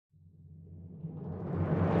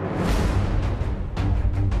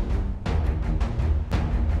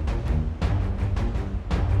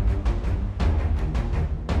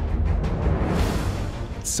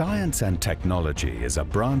Science and technology is a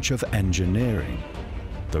branch of engineering,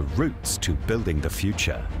 the roots to building the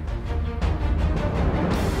future.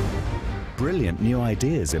 Brilliant new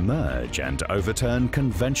ideas emerge and overturn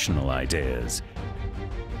conventional ideas,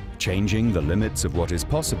 changing the limits of what is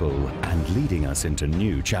possible and leading us into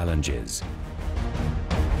new challenges.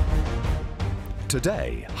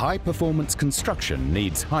 Today, high-performance construction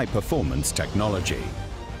needs high-performance technology.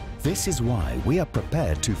 This is why we are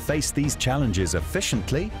prepared to face these challenges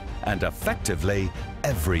efficiently and effectively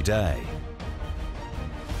every day.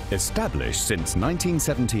 Established since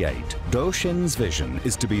 1978, Doshin's vision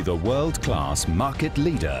is to be the world-class market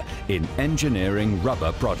leader in engineering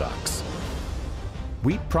rubber products.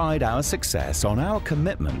 We pride our success on our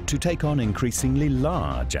commitment to take on increasingly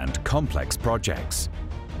large and complex projects.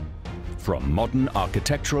 From modern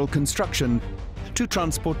architectural construction to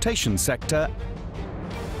transportation sector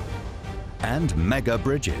and mega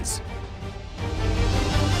bridges.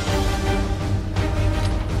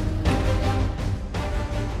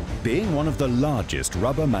 Being one of the largest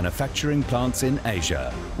rubber manufacturing plants in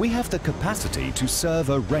Asia, we have the capacity to serve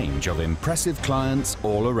a range of impressive clients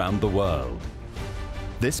all around the world.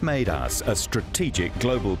 This made us a strategic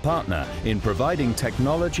global partner in providing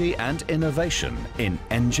technology and innovation in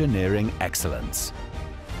engineering excellence.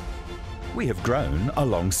 We have grown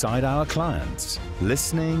alongside our clients,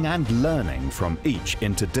 listening and learning from each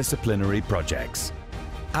interdisciplinary projects.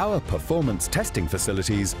 Our performance testing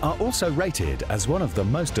facilities are also rated as one of the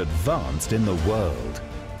most advanced in the world,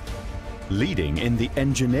 leading in the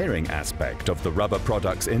engineering aspect of the rubber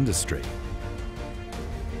products industry.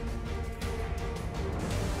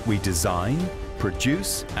 We design,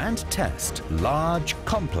 produce and test large,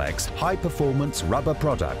 complex, high-performance rubber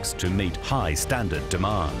products to meet high-standard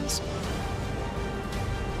demands.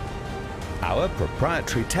 Our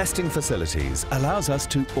proprietary testing facilities allows us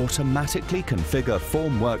to automatically configure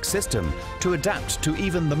formwork system to adapt to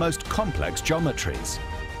even the most complex geometries.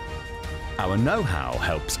 Our know-how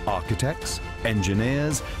helps architects,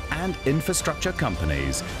 engineers and infrastructure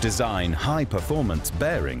companies design high-performance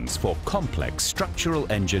bearings for complex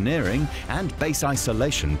structural engineering and base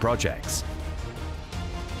isolation projects.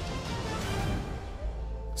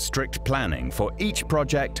 Strict planning for each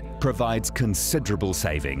project provides considerable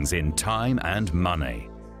savings in time and money.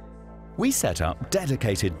 We set up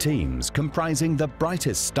dedicated teams comprising the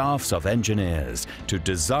brightest staffs of engineers to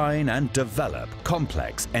design and develop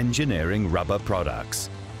complex engineering rubber products.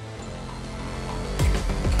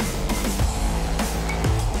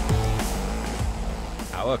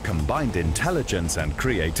 Our combined intelligence and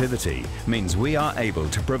creativity means we are able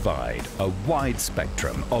to provide a wide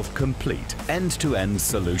spectrum of complete end-to-end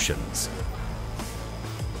solutions.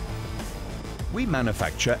 We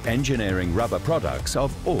manufacture engineering rubber products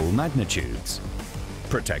of all magnitudes,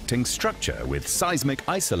 protecting structure with Seismic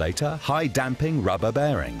Isolator high-damping rubber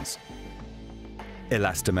bearings,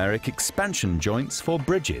 Elastomeric expansion joints for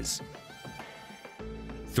bridges,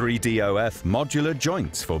 3DOF modular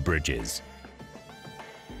joints for bridges,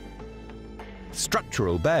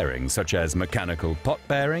 structural bearings such as mechanical pot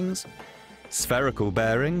bearings, spherical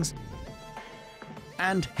bearings,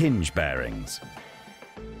 and hinge bearings.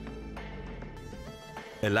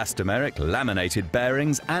 Elastomeric laminated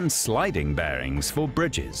bearings and sliding bearings for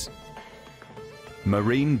bridges.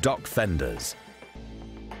 Marine dock fenders.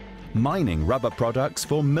 Mining rubber products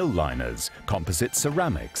for mill liners, composite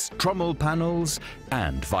ceramics, trommel panels,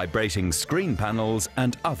 and vibrating screen panels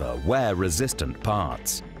and other wear-resistant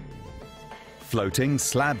parts. Floating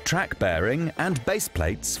slab track bearing and base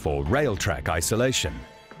plates for rail track isolation.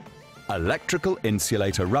 Electrical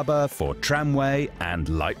insulator rubber for tramway and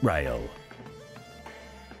light rail.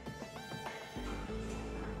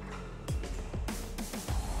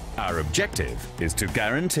 Our objective is to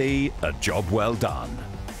guarantee a job well done,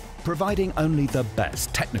 providing only the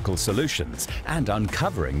best technical solutions and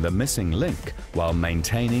uncovering the missing link while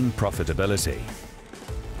maintaining profitability.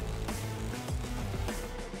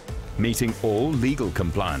 Meeting all legal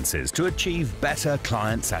compliances to achieve better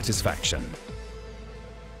client satisfaction.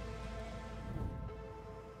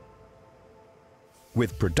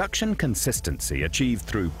 With production consistency achieved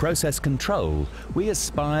through process control, we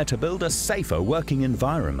aspire to build a safer working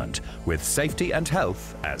environment with safety and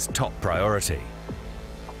health as top priority.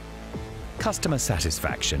 Customer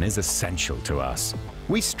satisfaction is essential to us.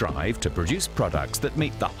 We strive to produce products that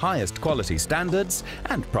meet the highest quality standards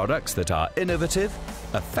and products that are innovative,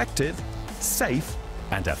 effective, safe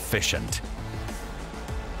and efficient.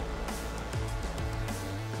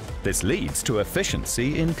 This leads to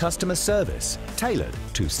efficiency in customer service, tailored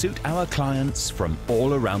to suit our clients from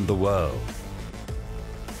all around the world.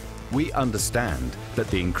 We understand that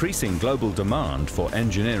the increasing global demand for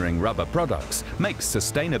engineering rubber products makes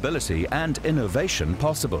sustainability and innovation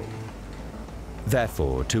possible.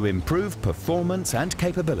 Therefore, to improve performance and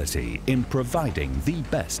capability in providing the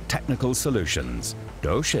best technical solutions,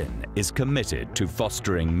 Doshin is committed to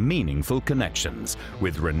fostering meaningful connections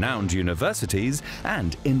with renowned universities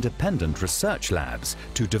and independent research labs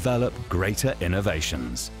to develop greater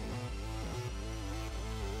innovations.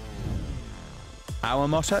 Our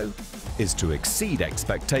motto is to exceed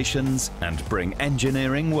expectations and bring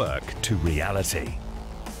engineering work to reality.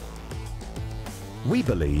 We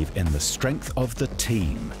believe in the strength of the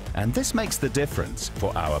team, and this makes the difference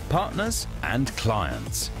for our partners and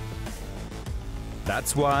clients.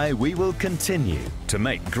 That's why we will continue to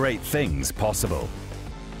make great things possible.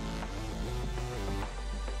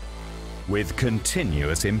 With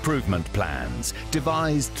continuous improvement plans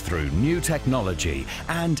devised through new technology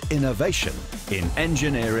and innovation in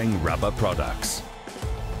engineering rubber products.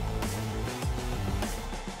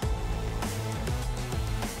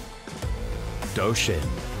 Doshin,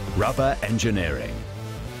 Rubber Engineering.